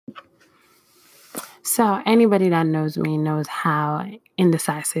So anybody that knows me knows how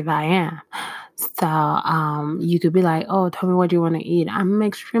indecisive I am. So you could be like, "Oh, tell me what you want to eat." I'm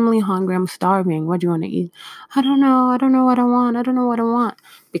extremely hungry. I'm starving. What do you want to eat? I don't know. I don't know what I want. I don't know what I want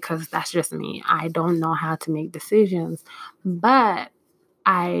because that's just me. I don't know how to make decisions, but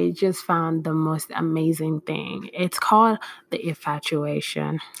I just found the most amazing thing. It's called the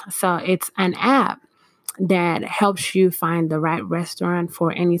Infatuation. So it's an app that helps you find the right restaurant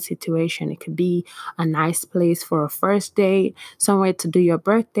for any situation. It could be a nice place for a first date, somewhere to do your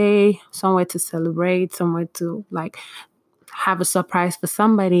birthday, somewhere to celebrate, somewhere to like have a surprise for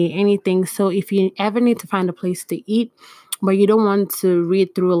somebody, anything. So if you ever need to find a place to eat, but you don't want to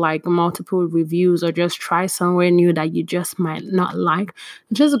read through like multiple reviews or just try somewhere new that you just might not like,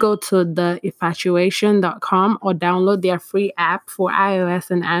 just go to the infatuation.com or download their free app for iOS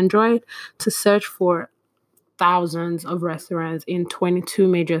and Android to search for thousands of restaurants in 22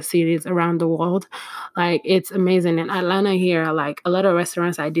 major cities around the world. Like it's amazing. In Atlanta here, like a lot of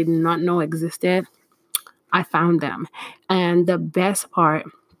restaurants I did not know existed, I found them. And the best part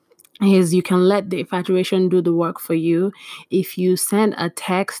is you can let the infatuation do the work for you. If you send a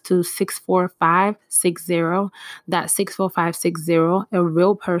text to 64560, that 64560, a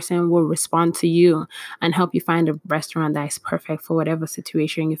real person will respond to you and help you find a restaurant that is perfect for whatever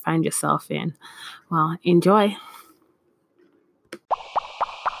situation you find yourself in. Well, enjoy.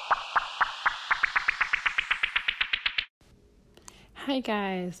 Hi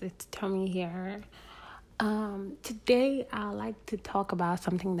guys, it's Tommy here. Today I'd like to talk about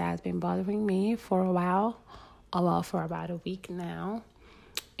something that has been bothering me for a while, well, for about a week now,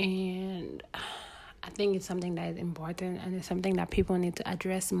 and I think it's something that is important and it's something that people need to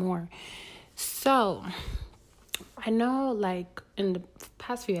address more. So, I know, like, in the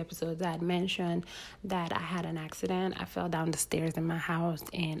past few episodes, I had mentioned that I had an accident. I fell down the stairs in my house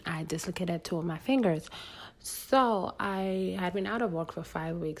and I dislocated two of my fingers. So, I had been out of work for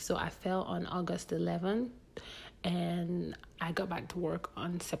 5 weeks. So, I fell on August 11th and I got back to work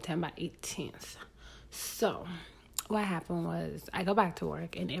on September 18th. So, what happened was I go back to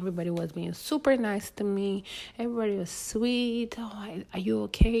work and everybody was being super nice to me. Everybody was sweet. Oh, are you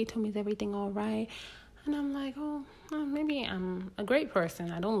okay? Told me, is everything all right? And I'm like, oh, well, maybe I'm a great person.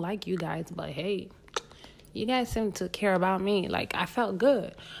 I don't like you guys, but hey, you guys seem to care about me. Like, I felt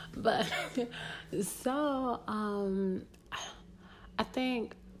good. But so I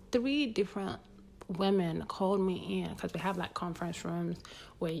think three different women called me in because we have like conference rooms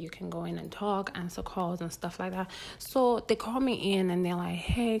where you can go in and talk, answer calls and stuff like that. So they called me in and they're like,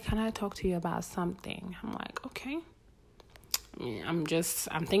 hey, can I talk to you about something? I'm like, okay. I'm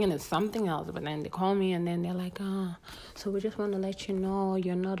thinking it's something else, but then they call me and then they're like, so we just want to let you know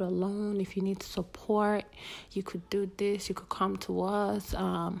you're not alone. If you need support, you could do this, you could come to us.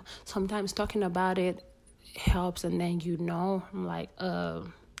 Sometimes talking about it helps, and then I'm like,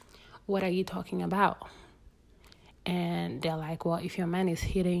 what are you talking about? And they're like, well, if your man is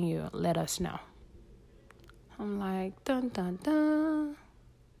hitting you, let us know. I'm like, dun dun dun.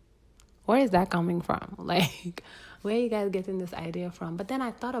 Where is that coming from? Like, where are you guys getting this idea from? But then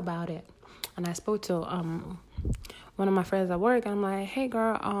I thought about it, and I spoke to one of my friends at work, and I'm like, hey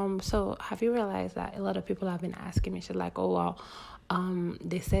girl, so have you realized that a lot of people have been asking me? She's like, oh well,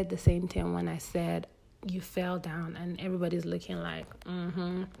 they said the same thing when I said you fell down, and everybody's looking like,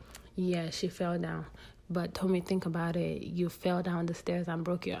 yeah, she fell down. But told me, think about it. You fell down the stairs and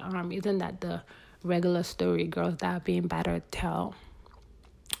broke your arm. Isn't that the regular story girls that are being battered tell?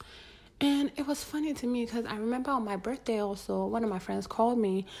 And it was funny to me because I remember on my birthday also, one of my friends called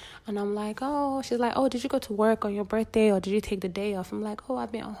me and I'm like, oh, she's like, oh, did you go to work on your birthday or did you take the day off? I'm like, oh,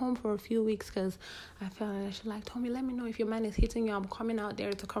 I've been at home for a few weeks because I fell. And she's like, Tommy, let me know if your man is hitting you. I'm coming out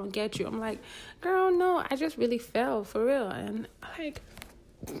there to come get you. I'm like, girl, no, I just really fell for real. And like,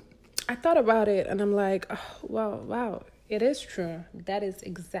 I thought about it and I'm like, oh, wow, it is true. That is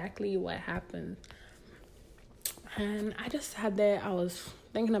exactly what happened. And I just sat there, I was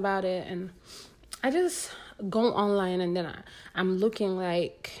thinking about it, and I just go online and then I'm looking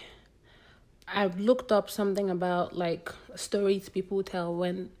like, I've looked up something about like stories people tell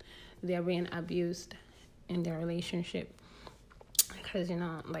when they're being abused in their relationship. Because,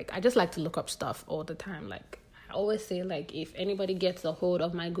 like I just like to look up stuff all the time. Like I always say, like if anybody gets a hold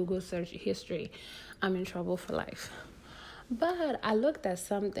of my Google search history, I'm in trouble for life. But I looked at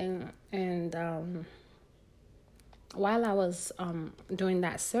something and while I was doing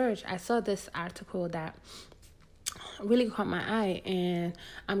that search, I saw this article that really caught my eye, and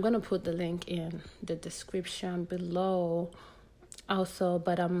I'm gonna put the link in the description below also.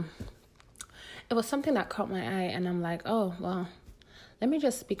 But it was something that caught my eye, and I'm like, oh well, let me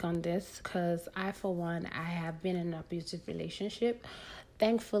just speak on this because I, for one, I have been in an abusive relationship.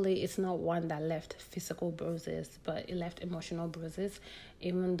 Thankfully, it's not one that left physical bruises, but it left emotional bruises,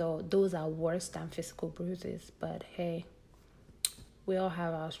 even though those are worse than physical bruises. But hey, we all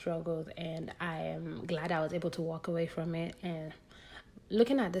have our struggles, and I am glad I was able to walk away from it. And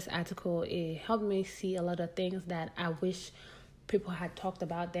looking at this article, it helped me see a lot of things that I wish people had talked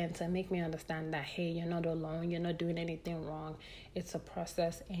about then, to make me understand that, hey, you're not alone, you're not doing anything wrong. It's a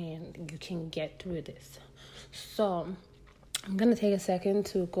process and you can get through this. So I'm going to take a second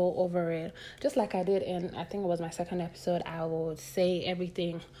to go over it. Just like I did in, I think it was my second episode, I will say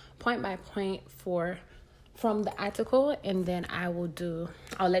everything point by point from the article, and then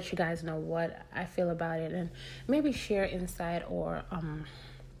I'll let you guys know what I feel about it, and maybe share insight, or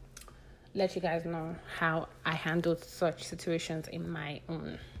let you guys know how I handled such situations in my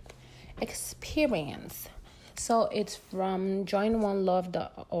own experience. So it's from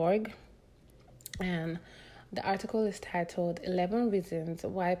joinonelove.org, and the article is titled 11 Reasons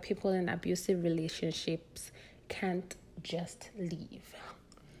Why People in Abusive Relationships Can't Just Leave.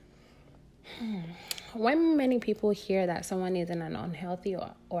 When many people hear that someone is in an unhealthy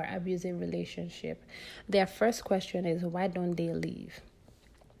or abusive relationship, their first question is, why don't they leave?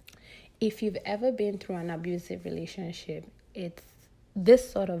 If you've ever been through an abusive relationship, it's this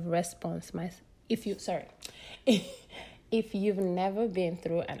sort of response if you've never been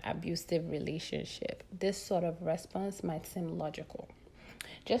through an abusive relationship, this sort of response might seem logical.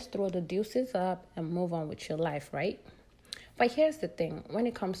 Just throw the deuces up and move on with your life, right? But here's the thing, when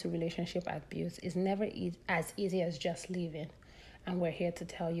it comes to relationship abuse, it's never as easy as just leaving, and we're here to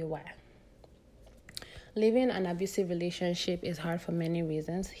tell you why. Leaving an abusive relationship is hard for many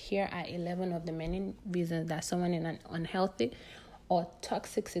reasons. Here are 11 of the many reasons that someone in an unhealthy or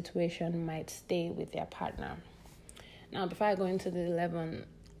toxic situation might stay with their partner. Now, before I go into the 11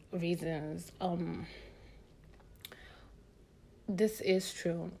 reasons, this is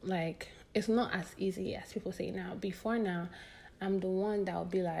true. Like, it's not as easy as people say now. Before now, I'm the one that will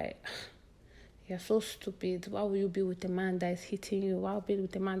be like, you're so stupid. Why will you be with a man that is hitting you? Why will you be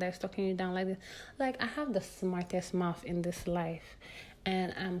with a man that is talking you down like this? Like, I have the smartest mouth in this life.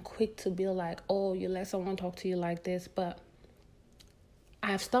 And I'm quick to be like, oh, you let someone talk to you like this. But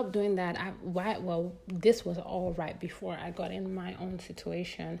I've stopped doing that. This was all right before I got in my own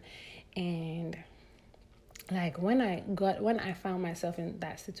situation. And like, when I found myself in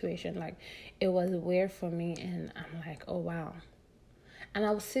that situation, like, it was weird for me. And I'm like, oh, wow. And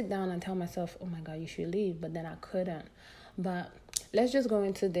I would sit down and tell myself, oh my God, you should leave. But then I couldn't. But let's just go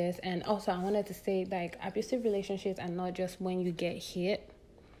into this. And also, I wanted to say, like, abusive relationships are not just when you get hit.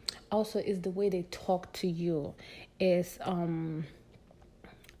 Also, it's the way they talk to you. It's,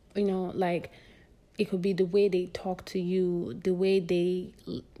 like, it could be the way they talk to you, the way they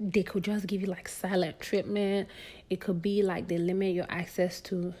could just give you, like, silent treatment. It could be, like, they limit your access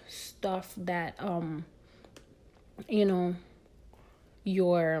to stuff that,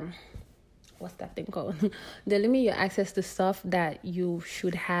 what's that thing called? They limit your access to stuff that you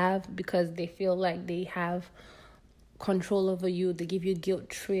should have because they feel like they have control over you. They give you guilt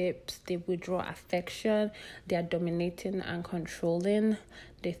trips. They withdraw affection. They are dominating and controlling.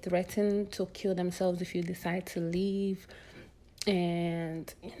 They threaten to kill themselves if you decide to leave.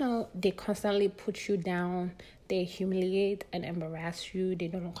 And, they constantly put you down. They humiliate and embarrass you. They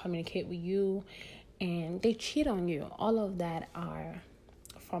don't communicate with you. And they cheat on you. All of that are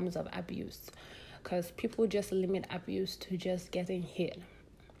forms of abuse, because people just limit abuse to just getting hit.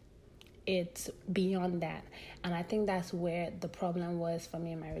 It's beyond that. And I think that's where the problem was for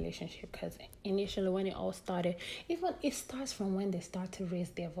me in my relationship, because initially when it all started, even it starts from when they start to raise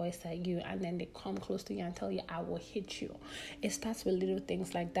their voice at you, and then they come close to you and tell you, I will hit you. It starts with little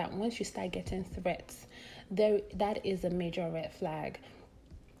things like that. Once you start getting threats, that is a major red flag.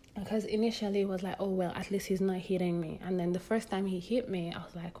 Because initially it was like, oh, well, at least he's not hitting me. And then the first time he hit me, I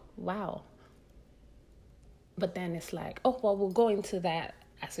was like, wow. But then it's like, oh, well, we'll go into that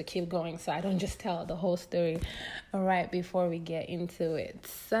as we keep going, so I don't just tell the whole story right before we get into it.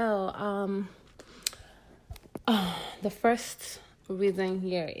 So the first reason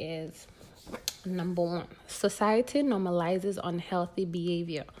here is, number one, society normalizes unhealthy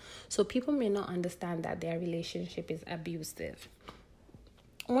behavior. So people may not understand that their relationship is abusive.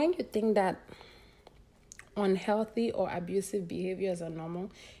 When you think that unhealthy or abusive behaviors are normal,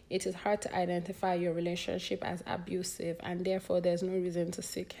 it is hard to identify your relationship as abusive, and therefore there's no reason to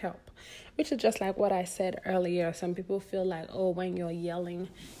seek help. Which is just like what I said earlier. Some people feel like, oh, when you're yelling,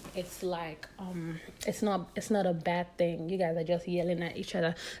 it's like it's not a bad thing. You guys are just yelling at each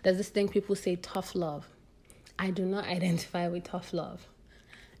other. There's this thing people say, tough love. I do not identify with tough love.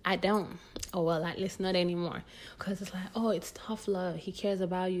 I don't. Oh, well, at least not anymore. Because it's like, oh, it's tough love. He cares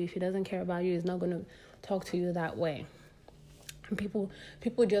about you. If he doesn't care about you, he's not going to talk to you that way. And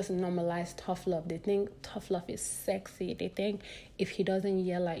people just normalize tough love. They think tough love is sexy. They think if he doesn't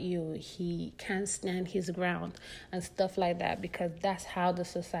yell at you, he can't stand his ground and stuff like that, because that's how the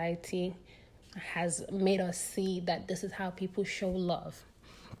society has made us see that this is how people show love.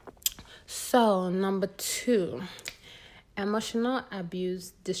 So, number 2, emotional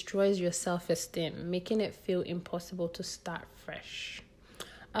abuse destroys your self-esteem, making it feel impossible to start fresh.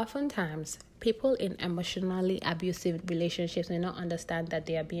 Oftentimes, people in emotionally abusive relationships may not understand that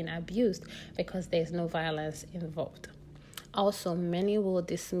they are being abused because there is no violence involved. Also, many will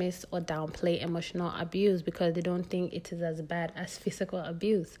dismiss or downplay emotional abuse because they don't think it is as bad as physical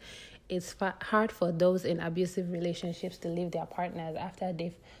abuse. It's hard for those in abusive relationships to leave their partners after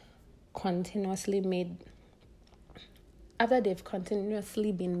they've continuously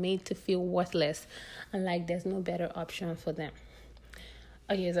been made to feel worthless and like there's no better option for them.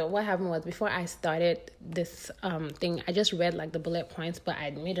 Okay, so what happened was, before I started this thing, I just read like the bullet points, but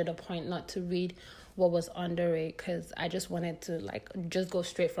I made it a point not to read what was under it because I just wanted to like just go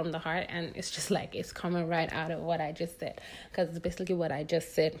straight from the heart, and it's just like it's coming right out of what I just said, because it's basically what I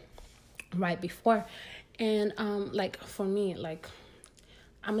just said right before. And like for me, like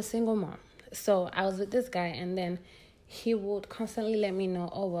I'm a single mom, so I was with this guy, and then he would constantly let me know,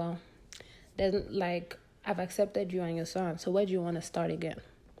 oh well, then like I've accepted you and your son, so where do you want to start again?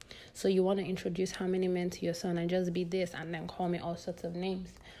 So you want to introduce how many men to your son and just be this and then call me all sorts of names.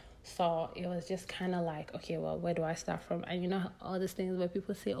 So it was just kind of like, okay, well, where do I start from? And you know all these things where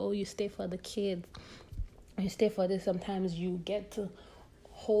people say, oh, you stay for the kids, you stay for this. Sometimes you get to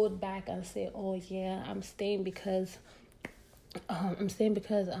hold back and say, oh yeah, I'm staying because of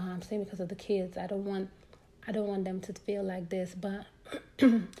the kids. I don't want them to feel like this. But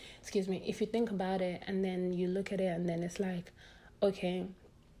excuse me, if you think about it and then you look at it and then it's like, okay,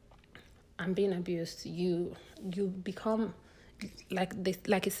 I'm being abused. You become like this,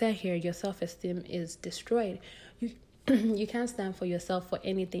 like it said here, your self-esteem is destroyed. You can't stand for yourself for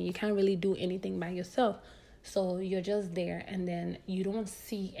anything. You can't really do anything by yourself. So you're just there, and then you don't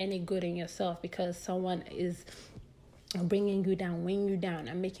see any good in yourself because someone is bringing you down, weighing you down,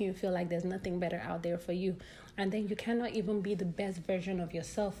 and making you feel like there's nothing better out there for you. And then you cannot even be the best version of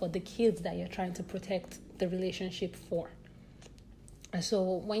yourself for the kids that you're trying to protect the relationship for. And so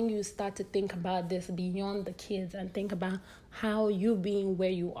when you start to think about this beyond the kids and think about how you being where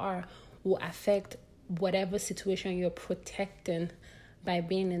you are will affect whatever situation you're protecting by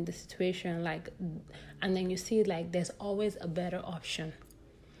being in the situation, like, and then you see like there's always a better option.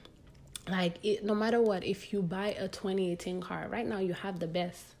 Like no matter what, if you buy a 2018 car right now, you have the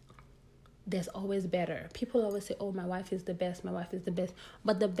best. There's always better. People always say, oh, my wife is the best,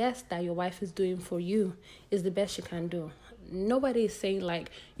 but the best that your wife is doing for you is the best she can do. Nobody is saying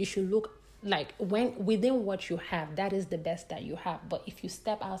like you should look like when within what you have, that is the best that you have. But if you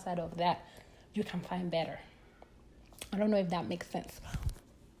step outside of that, you can find better. I don't know if that makes sense.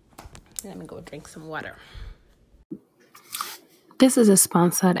 Let me go drink some water. This is a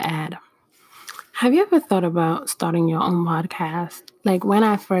sponsored ad. Have you ever thought about starting your own podcast? Like when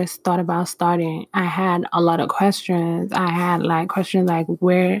I first thought about starting, I had a lot of questions. I had like questions like,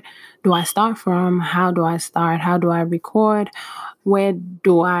 where do I start from? How do I start? How do I record? Where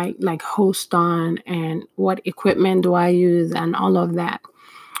do I like host on? And what equipment do I use? And all of that.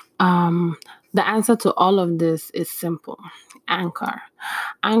 The answer to all of this is simple. Anchor.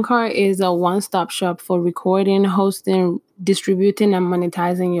 Anchor is a one-stop shop for recording, hosting, distributing, and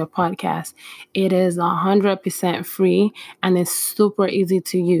monetizing your podcast. It is 100% free and it's super easy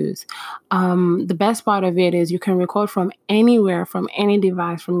to use. The best part of it is you can record from anywhere, from any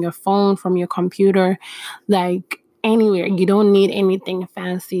device, from your phone, from your computer, like anywhere. You don't need anything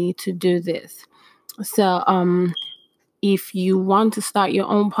fancy to do this. So, if you want to start your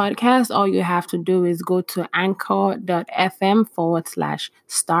own podcast, all you have to do is go to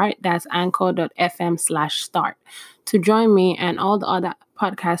anchor.fm/start. That's anchor.fm/start to join me and all the other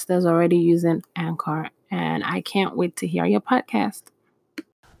podcasters already using Anchor. And I can't wait to hear your podcast.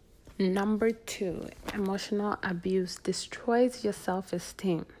 Number 2, emotional abuse destroys your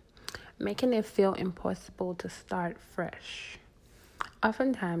self-esteem, making it feel impossible to start fresh.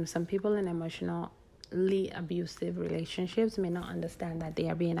 Oftentimes, some people in emotionally abusive relationships may not understand that they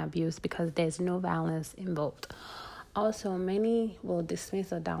are being abused because there's no violence involved. Also, many will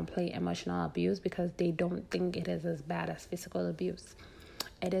dismiss or downplay emotional abuse because they don't think it is as bad as physical abuse.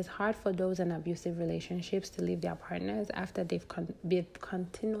 It is hard for those in abusive relationships to leave their partners after they've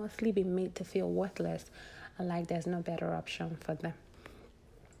continuously been made to feel worthless Like, there's no better option for them.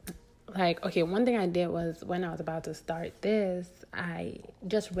 Like, okay, one thing I did was when I was about to start this, I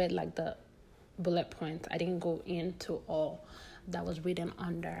just read like the bullet points. I didn't go into all that was written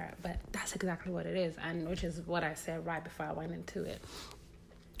under, but that's exactly what it is, and which is what I said right before I went into it.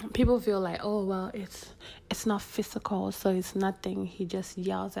 People feel like, oh well, it's not physical, so it's nothing. He just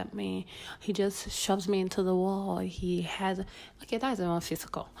yells at me, he just shoves me into the wall, he has, okay, that's not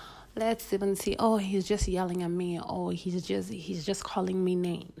physical. Let's even see, oh, he's just yelling at me, oh, he's just calling me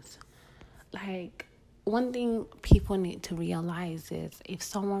names. Like, one thing people need to realize is, if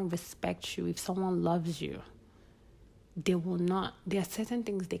someone respects you, if someone loves you, there are certain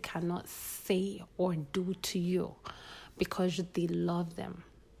things they cannot say or do to you because they love them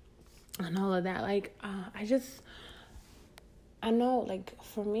and all of that. Like, I know, like,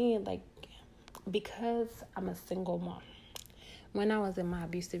 for me, like, because I'm a single mom, when I was in my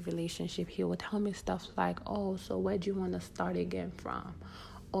abusive relationship, he would tell me stuff like, oh, so where do you want to start again from?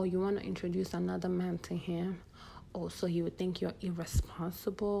 Or you want to introduce another man to him? Oh, so he would think you're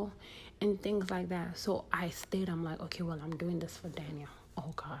irresponsible and things like that. So I stayed. I'm like, okay, well, I'm doing this for Daniel.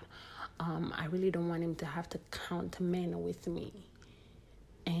 Oh, God. I really don't want him to have to count men with me.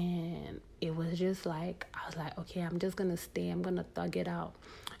 And it was just like, I was like, okay, I'm just going to stay. I'm going to thug it out.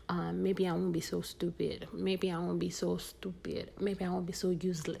 Maybe I won't be so stupid. Maybe I won't be so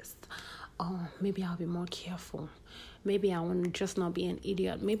useless. Maybe I'll be more careful. Maybe I want to just not be an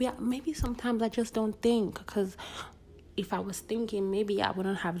idiot. Maybe sometimes I just don't think, because if I was thinking, maybe I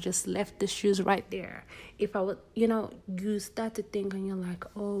wouldn't have just left the shoes right there. If I would, you start to think and you're like,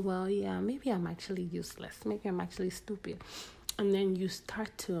 oh, well, yeah, maybe I'm actually useless. Maybe I'm actually stupid. And then you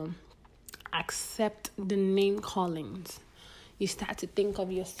start to accept the name callings. You start to think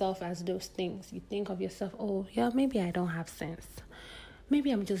of yourself as those things. You think of yourself, oh, yeah, maybe I don't have sense.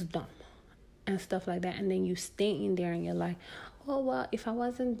 Maybe I'm just dumb and stuff like that. And then you stay in there and you're like, oh, well, if I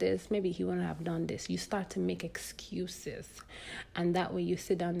wasn't this, maybe he wouldn't have done this. You start to make excuses. And that way you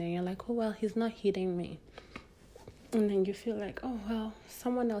sit down there and you're like, oh, well, he's not hitting me. And then you feel like, oh, well,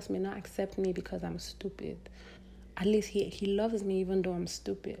 someone else may not accept me because I'm stupid. At least he loves me even though I'm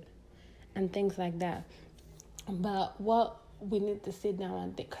stupid. And things like that. But what we need to sit down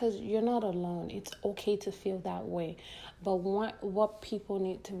and think, because you're not alone. It's okay to feel that way. But what people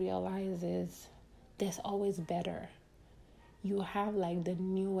need to realize is there's always better. You have like the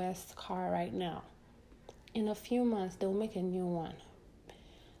newest car right now. In a few months, they'll make a new one.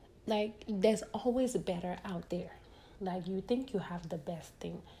 Like, there's always better out there. Like, you think you have the best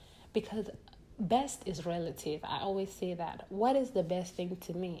thing, because best is relative. I always say that. What is the best thing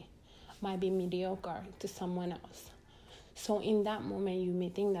to me might be mediocre to someone else. So in that moment, you may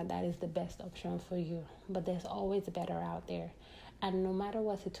think that is the best option for you, but there's always better out there. And no matter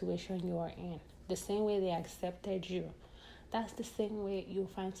what situation you are in, the same way they accepted you, that's the same way you'll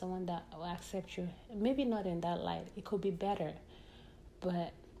find someone that will accept you. Maybe not in that light. It could be better.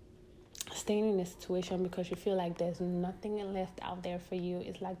 But staying in a situation because you feel like there's nothing left out there for you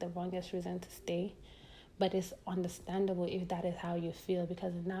is like the wrongest reason to stay. But it's understandable if that is how you feel,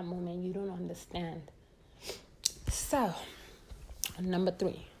 because in that moment you don't understand. So, number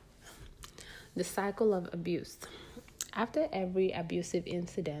 3, the cycle of abuse. After every abusive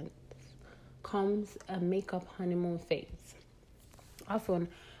incident comes a makeup honeymoon phase. Often,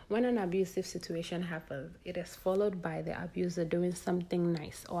 when an abusive situation happens, it is followed by the abuser doing something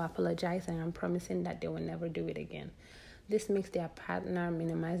nice or apologizing and promising that they will never do it again. This makes their partner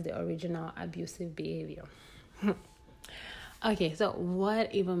minimize the original abusive behavior. Okay, so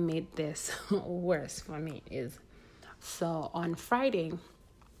what even made this worse for me is, so on Friday,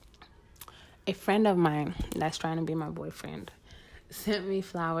 a friend of mine that's trying to be my boyfriend sent me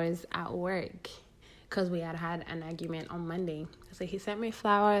flowers at work because we had an argument on Monday. So he sent me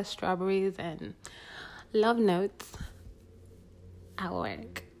flowers, strawberries, and love notes at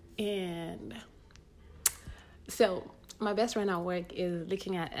work. And so my best friend at work is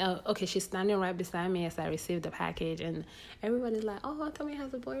looking at, she's standing right beside me as I received the package, and everybody's like, oh, Tommy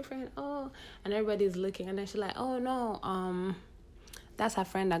has a boyfriend, oh, and everybody's looking, and then she's like, oh, no, that's her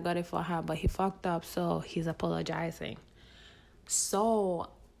friend that got it for her, but he fucked up, so he's apologizing. So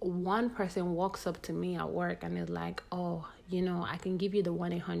one person walks up to me at work and is like, oh, I can give you the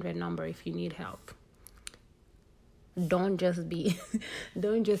 1-800 number if you need help. Don't just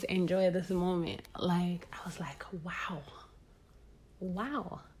enjoy this moment. Like, I was like, wow.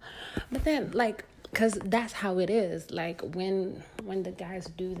 But then, like, because that's how it is. Like, when the guys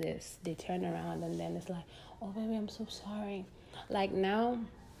do this, they turn around and then it's like, oh, baby, I'm so sorry. Like, now,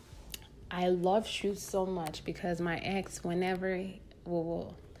 I love shoes so much because my ex, whenever we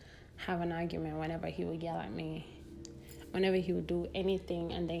will have an argument whenever he would yell at me, whenever he would do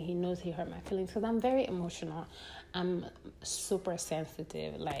anything, and then he knows he hurt my feelings, because I'm very emotional. I'm super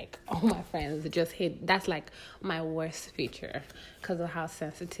sensitive. Like, all my friends just hate. That's like my worst feature because of how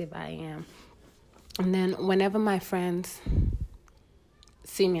sensitive I am. And then whenever my friends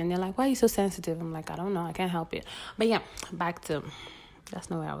see me and they're like, why are you so sensitive? I'm like, I don't know. I can't help it. But yeah, back to, that's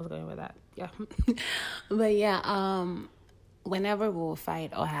not where I was going with that. Yeah. But yeah, whenever we'll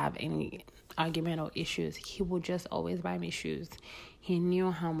fight or have any argument or issues, he will just always buy me shoes. He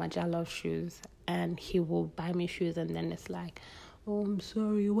knew how much I love shoes, and he will buy me shoes, and then it's like, oh, I'm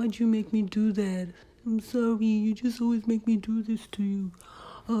sorry, why'd you make me do that? I'm sorry, you just always make me do this to you.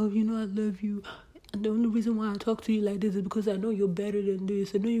 Oh, I love you. And the only reason why I talk to you like this is because I know you're better than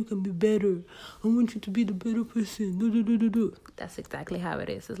this. I know you can be better. I want you to be the better person. Do. That's exactly how it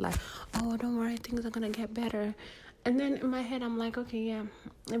is. It's like, oh, don't worry, things are going to get better. And then in my head, I'm like, okay, yeah,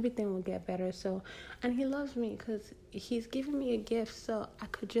 everything will get better. So, and he loves me because he's giving me a gift, so I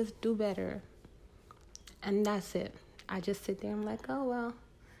could just do better. And that's it. I just sit there. I'm like, oh, well,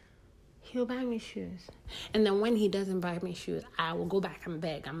 he'll buy me shoes. And then when he doesn't buy me shoes, I will go back and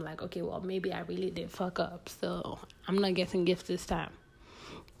beg. I'm like, okay, well, maybe I really did fuck up, so I'm not getting gifts this time.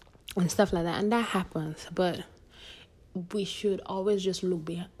 And stuff like that. And that happens. But we should always just look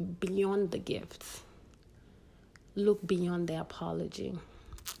beyond the gifts. Look beyond the apology.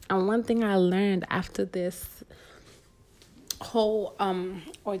 And one thing I learned after this whole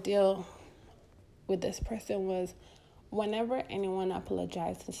ordeal with this person was, whenever anyone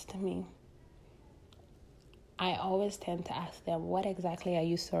apologizes to me, I always tend to ask them, what exactly are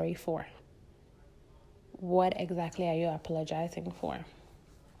you sorry for? What exactly are you apologizing for?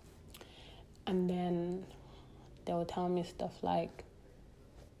 And then they will tell me stuff like,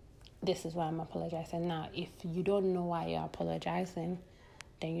 this is why I'm apologizing. Now, if you don't know why you're apologizing,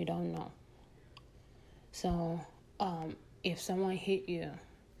 then you don't know. So, if someone hit you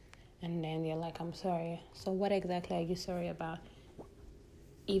and then you're like, I'm sorry, so what exactly are you sorry about?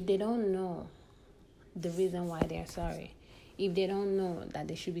 If they don't know the reason why they're sorry, if they don't know that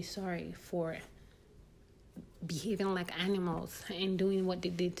they should be sorry for behaving like animals and doing what they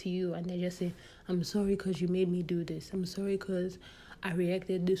did to you, and they just say, I'm sorry because you made me do this, I'm sorry because I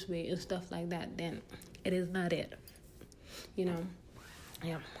reacted this way and stuff like that, then it is not it.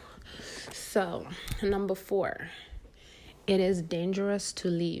 Yeah. So, number 4, it is dangerous to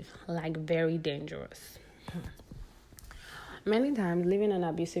leave, like very dangerous. Many times, living an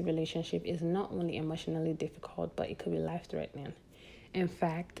abusive relationship is not only emotionally difficult, but it could be life-threatening. In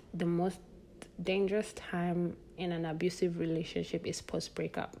fact, the most dangerous time in an abusive relationship is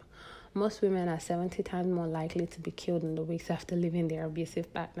post-breakup. Most women are 70 times more likely to be killed in the weeks after leaving their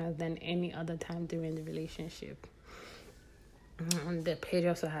abusive partners than any other time during the relationship. The page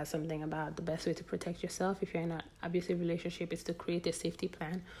also has something about the best way to protect yourself if you're in an abusive relationship is to create a safety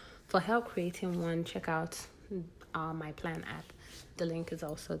plan. For help creating one, check out my plan app. The link is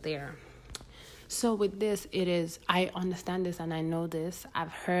also there. So with this, I understand this and I know this.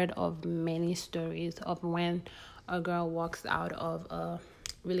 I've heard of many stories of when a girl walks out of a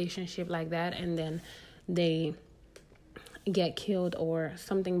relationship like that and then they get killed or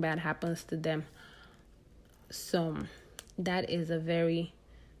something bad happens to them. So that is a very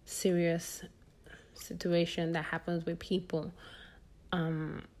serious situation that happens with people.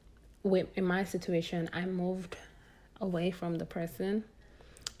 In my situation, I moved away from the person.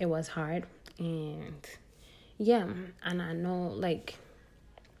 It was hard, and and I know, like,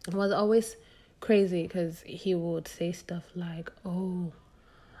 it was always crazy because he would say stuff like, oh,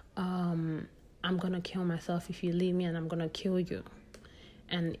 I'm gonna kill myself if you leave me, and I'm gonna kill you.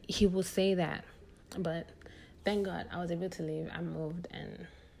 And he would say that, but thank God I was able to leave. I moved, and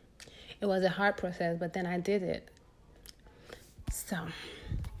it was a hard process, but then I did it. So,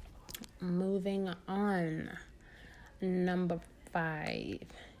 moving on. Number 5.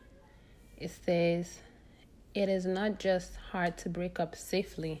 It says, it is not just hard to break up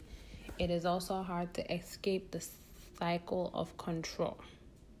safely. It is also hard to escape the cycle of control.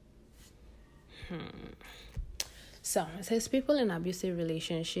 So, it says people in abusive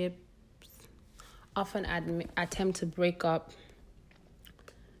relationships often attempt to break up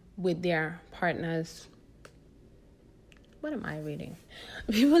with their partners. What am I reading?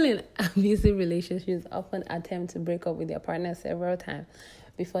 People in abusive relationships often attempt to break up with their partner several times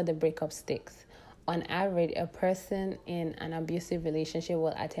before the breakup sticks. On average, a person in an abusive relationship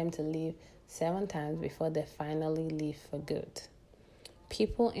will attempt to leave 7 times before they finally leave for good.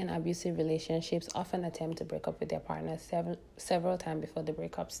 People in abusive relationships often attempt to break up with their partner several times before the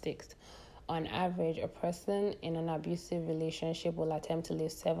breakup sticks. On average, a person in an abusive relationship will attempt to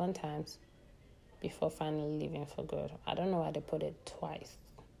leave 7 times before finally leaving for good. I don't know why they put it twice.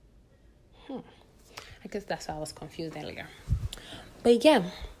 I guess that's why I was confused earlier. But yeah,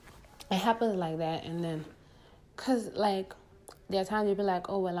 it happens like that. And then, because like, there are times you'll be like,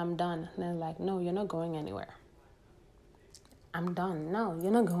 oh, well, I'm done. And then like, no, you're not going anywhere. I'm done. No,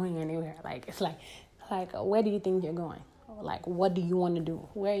 you're not going anywhere. Like, it's like, where do you think you're going? Like, what do you want to do?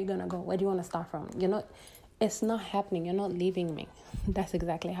 Where are you going to go? Where do you want to start from? It's not happening. You're not leaving me. That's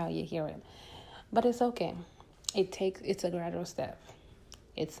exactly how you hear it. But it's okay. It's a gradual step.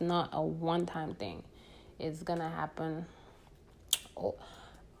 It's not a one-time thing. It's going to happen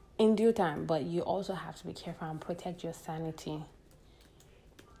in due time. But you also have to be careful and protect your sanity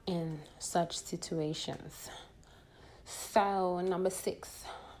in such situations. So, number 6,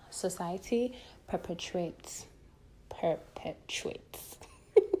 society perpetuates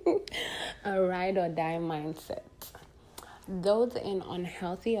a ride or die mindset. Those in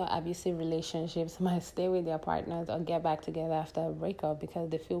unhealthy or abusive relationships might stay with their partners or get back together after a breakup because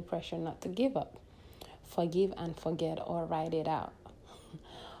they feel pressure not to give up, forgive and forget, or ride it out.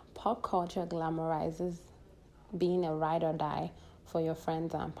 Pop culture glamorizes being a ride or die for your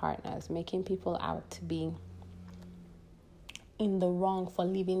friends and partners, making people out to be in the wrong for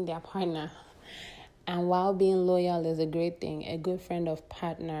leaving their partner. And while being loyal is a great thing, a good friend or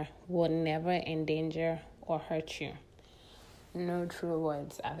partner will never endanger or hurt you. No true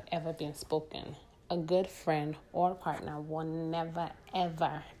words have ever been spoken. A good friend or partner will never,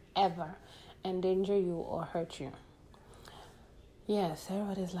 ever, ever endanger you or hurt you. Yes,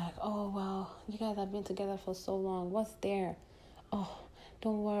 everybody's like, oh, well, you guys have been together for so long. What's there? Oh,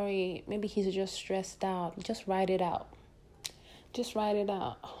 don't worry. Maybe he's just stressed out. Just ride it out. Just ride it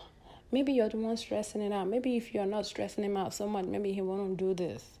out. Maybe you're the one stressing it out. Maybe if you're not stressing him out so much, maybe he won't do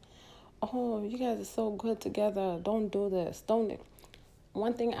this. Oh, you guys are so good together. Don't do this. Don't.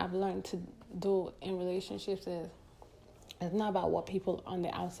 One thing I've learned to do in relationships is it's not about what people on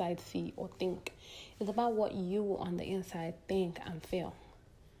the outside see or think. It's about what you on the inside think and feel.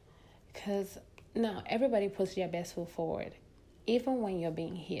 Because now everybody puts their best foot forward. Even when you're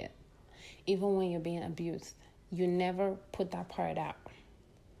being hit, even when you're being abused, you never put that part out.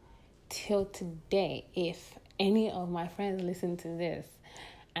 Till today, if any of my friends listen to this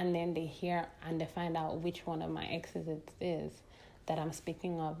and then they hear and they find out which one of my exes it is that I'm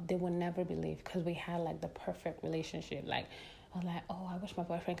speaking of, they will never believe, because we had like the perfect relationship. Like, I was like, oh, I wish my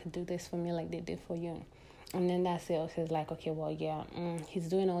boyfriend could do this for me like they did for you. And then that sales is like, okay, well, yeah, he's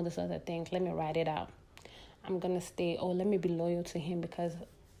doing all these other things. Let me write it out. I'm going to stay. Oh, let me be loyal to him because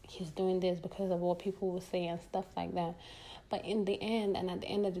he's doing this, because of what people will say and stuff like that. But in the end, and at the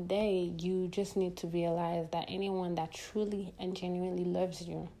end of the day, you just need to realize that anyone that truly and genuinely loves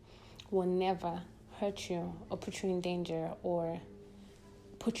you will never hurt you or put you in danger or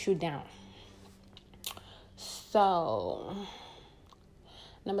put you down. So,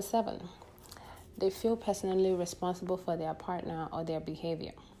 number 7, they feel personally responsible for their partner or their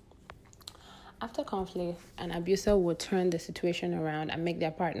behavior. After conflict, an abuser will turn the situation around and make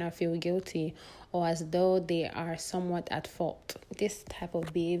their partner feel guilty or as though they are somewhat at fault. This type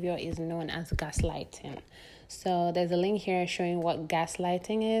of behavior is known as gaslighting. So there's a link here showing what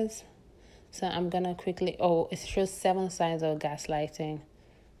gaslighting is. So I'm going to quickly... Oh, it shows 7 signs of gaslighting.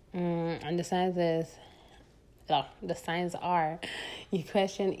 And the signs are: you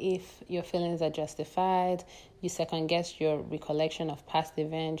question if your feelings are justified, you second guess your recollection of past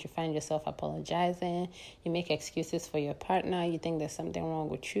events, you find yourself apologizing, you make excuses for your partner, you think there's something wrong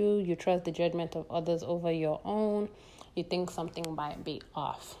with you, you trust the judgment of others over your own, you think something might be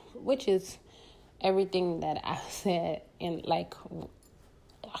off, which is everything that I said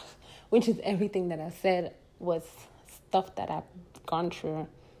was stuff that I've gone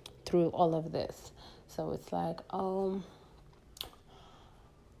through all of this. So it's like,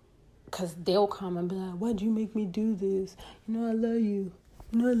 because they'll come and be like, why'd you make me do this? I love you.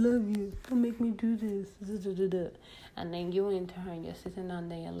 I love you. Don't make me do this. And then you in turn, you're sitting down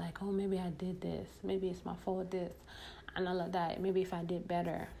there, you're like, oh, maybe I did this. Maybe it's my fault, this. And all of that. Maybe if I did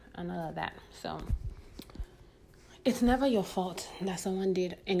better and all of that. So it's never your fault that someone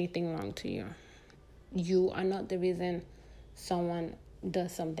did anything wrong to you. You are not the reason someone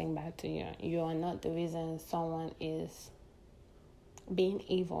does something bad to you. You are not the reason someone is being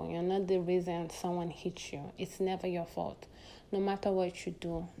evil. You're not the reason someone hits you. It's never your fault. No matter what you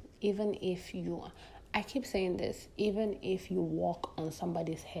do, even if I keep saying this, even if you walk on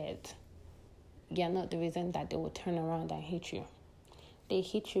somebody's head, you're not the reason that they will turn around and hit you. They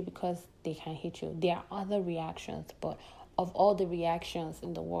hit you because they can hit you. There are other reactions, but of all the reactions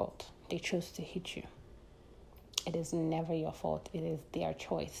in the world they chose to hit you. It is never your fault. It is their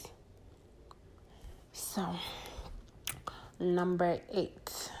choice. So, number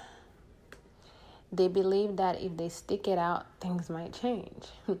 8. They believe that if they stick it out, things might change.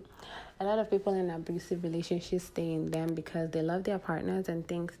 A lot of people in abusive relationships stay in them because they love their partners and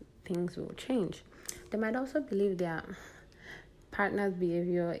think things will change. They might also believe their partner's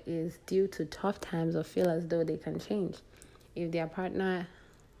behavior is due to tough times or feel as though they can change. If their partner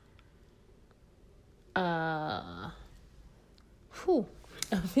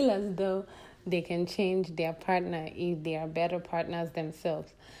feel as though they can change their partner if they are better partners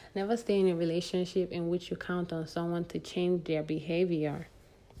themselves. Never stay in a relationship in which you count on someone to change their behavior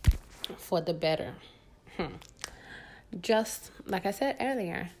for the better. Just like I said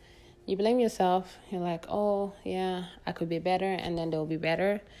earlier, you blame yourself. You're like, oh, yeah, I could be better, and then they'll be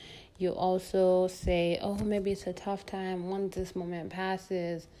better. You also say, oh, maybe it's a tough time. Once this moment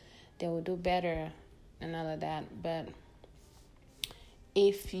passes, they will do better and all of that. But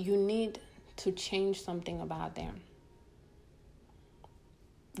if you need to change something about them,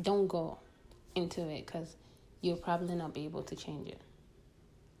 don't go into it because you'll probably not be able to change it.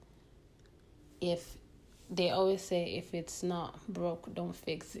 If they always say, if it's not broke, don't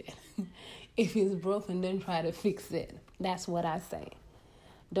fix it. If it's broken, then try to fix it. That's what I say.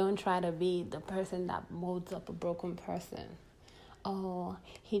 Don't try to be the person that molds up a broken person. Oh,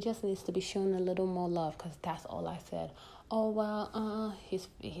 he just needs to be shown a little more love, because that's all I said. Oh, well, he's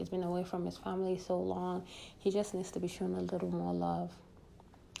been away from his family so long. He just needs to be shown a little more love.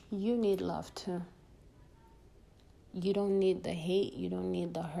 You need love too. You don't need the hate. You don't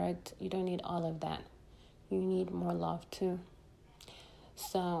need the hurt. You don't need all of that. You need more love too.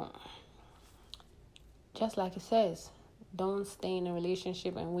 So, just like it says, don't stay in a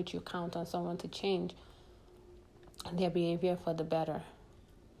relationship in which you count on someone to change their behavior for the better.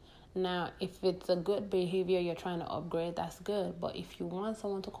 Now, if it's a good behavior you're trying to upgrade, that's good. But if you want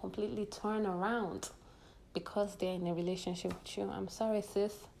someone to completely turn around because they're in a relationship with you, I'm sorry,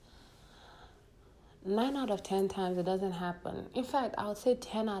 sis. 9 out of 10 times it doesn't happen. In fact, I would say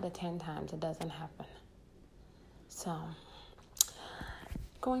 10 out of 10 times it doesn't happen. So,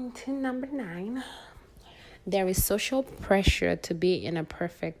 going to number 9. There is social pressure to be in a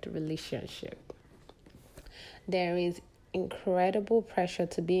perfect relationship. There is incredible pressure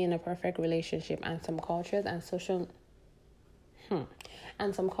to be in a perfect relationship, and some cultures and social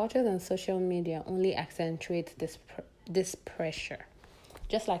media only accentuate this pressure.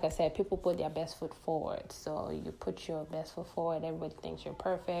 Just like I said, people put their best foot forward. So you put your best foot forward, everybody thinks you're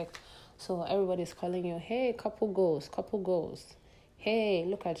perfect. So everybody's calling you, hey, couple goals. Hey,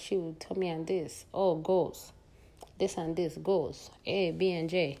 look at you, Tommy and this. Oh, goals. This and this, goals. A, B, and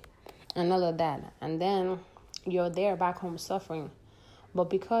J. And all of that. And then you're there back home suffering. But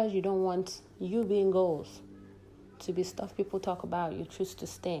because you don't want you being goals to be stuff people talk about, you choose to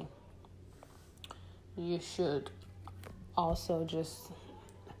stay. You should also just,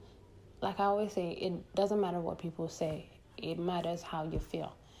 like I always say, it doesn't matter what people say. It matters how you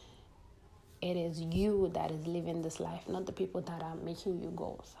feel. It is you that is living this life, not the people that are making you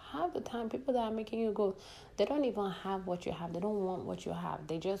goals. Half the time, people that are making you goals, they don't even have what you have. They don't want what you have.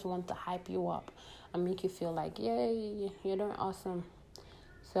 They just want to hype you up and make you feel like, yay, you're doing awesome.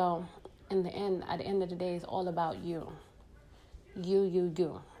 So, at the end of the day, it's all about you.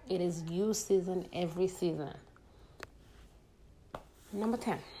 You. It is you season every season. Number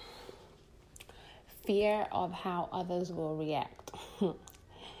 10. Fear of how others will react.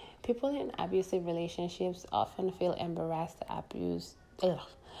 People in abusive relationships often feel embarrassed to abuse.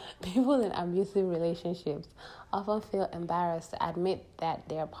 People in abusive relationships often feel embarrassed to admit that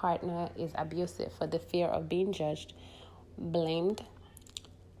their partner is abusive for the fear of being judged, blamed,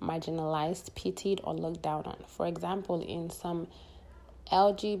 marginalized, pitied, or looked down on. For example, in some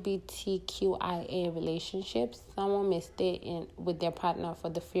LGBTQIA relationships, someone may stay in with their partner for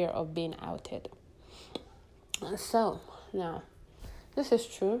the fear of being outed. So, now, this is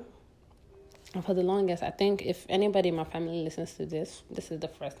true. And for the longest, I think if anybody in my family listens to this is the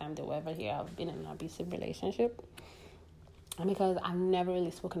first time they will ever hear I've been in an abusive relationship. And because I've never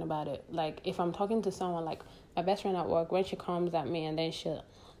really spoken about it. Like, if I'm talking to someone, like my best friend at work, when she comes at me and then she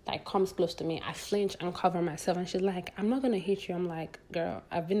comes close to me, I flinch and cover myself. And she's like, I'm not going to hit you. I'm like, girl,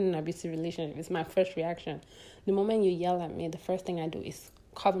 I've been in an abusive relationship. It's my first reaction. The moment you yell at me, the first thing I do is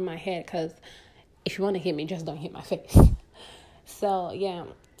cover my head, because if you want to hit me, just don't hit my face. So, yeah,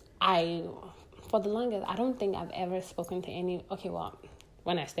 for the longest, I don't think I've ever spoken to any... Okay, well,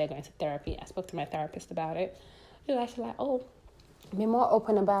 when I started going to therapy, I spoke to my therapist about it. She was actually like, oh, be more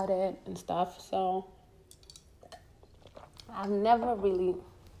open about it and stuff. So, I've never really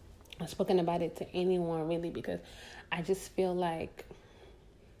spoken about it to anyone really, because I just feel like,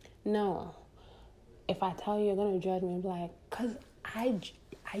 no, if I tell you, you're going to judge me, like, because I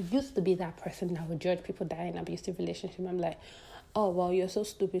used to be that person that would judge people that are in abusive relationship. I'm like, oh, well, you're so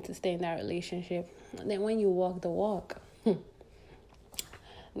stupid to stay in that relationship. And then when you walk the walk,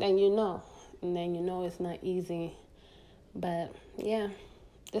 then you know. And then you know it's not easy. But, yeah,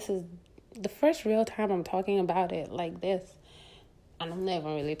 this is the first real time I'm talking about it like this. And I'm not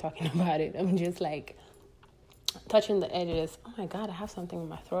even really talking about it. I'm just, like, touching the edges. Oh, my God, I have something in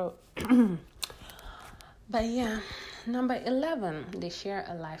my throat. But, yeah, number 11, they share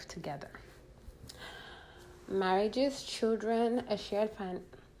a life together. Marriages, children, and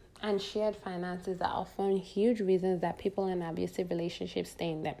shared finances are often huge reasons that people in abusive relationships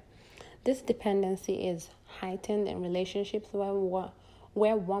stay in them. This dependency is heightened in relationships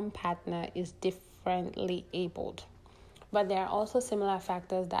where one partner is differently abled. But there are also similar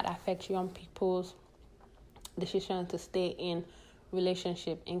factors that affect young people's decision to stay in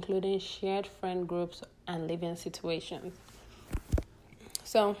relationship, including shared friend groups and living situations.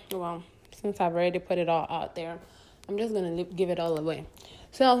 So, well, since I've already put it all out there, I'm just going to give it all away.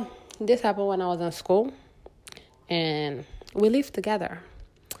 So, this happened when I was in school, and we lived together.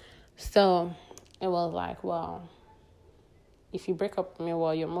 So, it was like, well, if you break up with me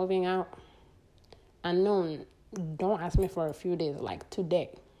while you're moving out, and no, don't ask me for a few days, like today.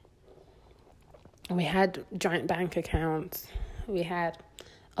 We had joint bank accounts. We had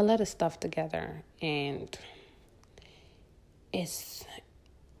a lot of stuff together, and it's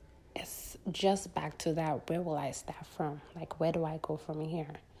just back to that, where will I start from? Like, where do I go from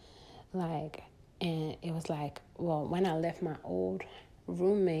here? Like, and it was like, well, when I left my old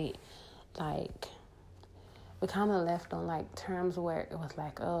roommate, like, we kind of left on, like, terms where it was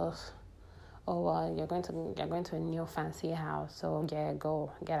like, oh, well, you're going to a new fancy house, so yeah,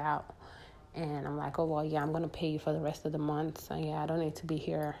 go, get out. And I'm like, oh, well, yeah, I'm going to pay you for the rest of the month, so yeah, I don't need to be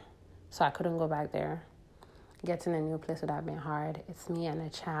here. So I couldn't go back there. Getting a new place would have been hard. It's me and a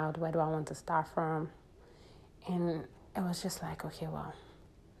child. Where do I want to start from? And it was just like, okay, well,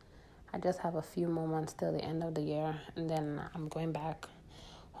 I just have a few more months till the end of the year, and then I'm going back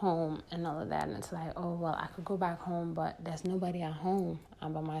home and all of that. And it's like, oh, well, I could go back home, but there's nobody at home.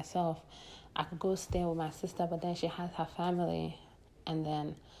 I'm by myself. I could go stay with my sister, but then she has her family. And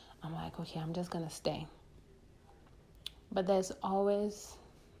then I'm like, okay, I'm just going to stay. But there's always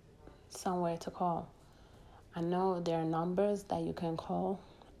somewhere to call. I know there are numbers that you can call.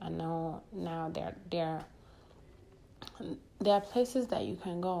 I know now there are places that you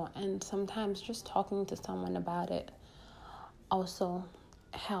can go. And sometimes just talking to someone about it also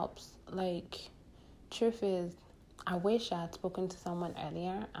helps. Like, truth is, I wish I had spoken to someone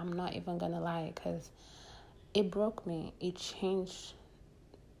earlier. I'm not even going to lie, because it broke me. It changed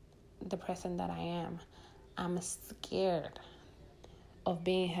the person that I am. I'm scared of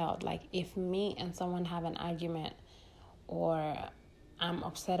being held. Like, if me and someone have an argument, or I'm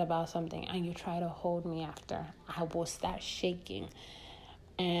upset about something, and you try to hold me after, I will start shaking.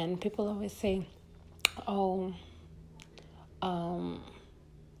 And people always say, oh,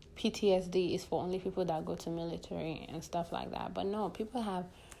 PTSD is for only people that go to military and stuff like that. But no, people have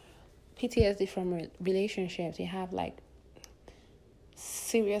PTSD from relationships. You have, like,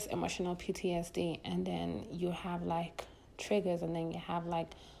 serious emotional PTSD, and then you have, like, triggers, and then you have, like,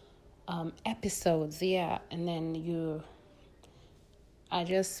 episodes, and then you are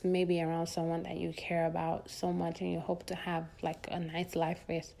just maybe around someone that you care about so much, and you hope to have, like, a nice life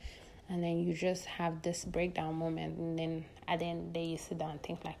with, and then you just have this breakdown moment, and then at the end of the day you sit down and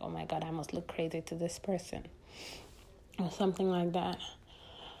think, like, oh my God, I must look crazy to this person, or something like that.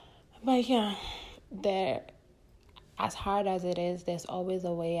 But yeah, as hard as it is, there's always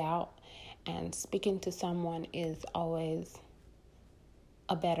a way out, and speaking to someone is always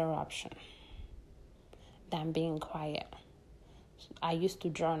a better option than being quiet. I used to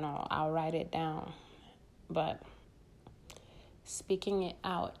journal. I'll write it down. But speaking it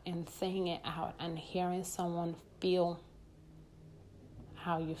out and saying it out and hearing someone feel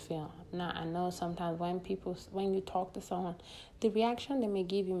how you feel. Now, I know sometimes when you talk to someone, the reaction they may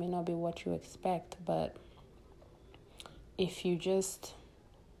give you may not be what you expect, but if you just...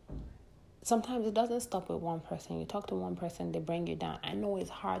 Sometimes it doesn't stop with one person. You talk to one person, they bring you down. I know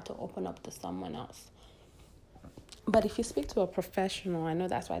it's hard to open up to someone else. But if you speak to a professional, I know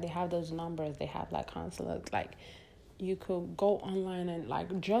that's why they have those numbers. They have, like, counselors. Like, you could go online and,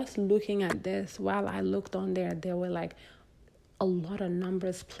 like, just looking at this, while I looked on there were, like, a lot of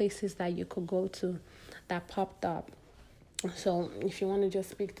numbers, places that you could go to that popped up. So if you want to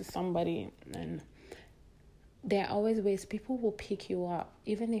just speak to somebody and there are always ways people will pick you up,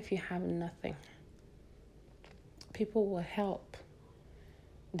 even if you have nothing. People will help.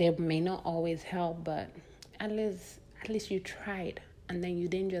 They may not always help, but at least you tried, and then you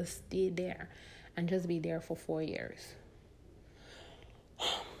didn't just stay there and just be there for 4 years.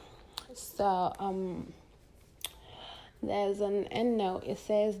 So there's an end note. It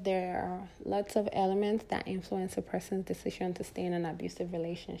says there are lots of elements that influence a person's decision to stay in an abusive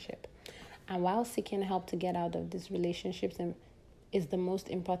relationship. And while seeking help to get out of these relationships is the most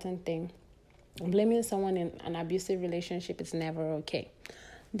important thing, blaming someone in an abusive relationship is never okay.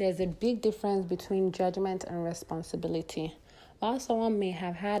 There's a big difference between judgment and responsibility. While someone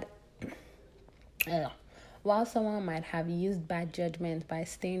might have used bad judgment by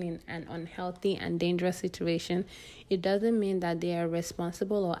staying in an unhealthy and dangerous situation, it doesn't mean that they are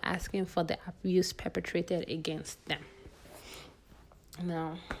responsible or asking for the abuse perpetrated against them.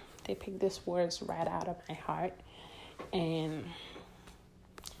 Now, they picked these words right out of my heart. And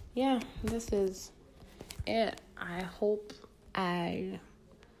yeah, this is it. I hope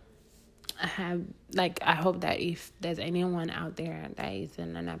that if there's anyone out there that is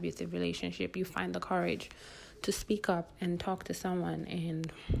in an abusive relationship, you find the courage to speak up and talk to someone.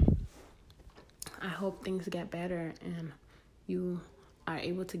 And I hope things get better and you are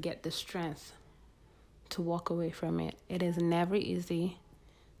able to get the strength to walk away from it. It is never easy.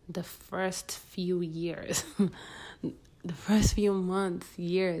 The first few years, the first few months,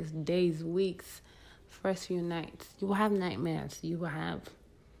 years, days, weeks, first few nights, you will have nightmares.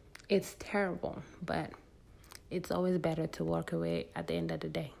 It's terrible, but it's always better to walk away at the end of the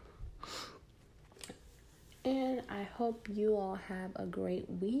day. And I hope you all have a great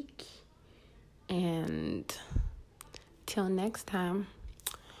week. And till next time,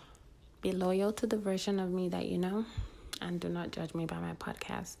 be loyal to the version of me that you know, and do not judge me by my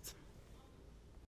podcasts.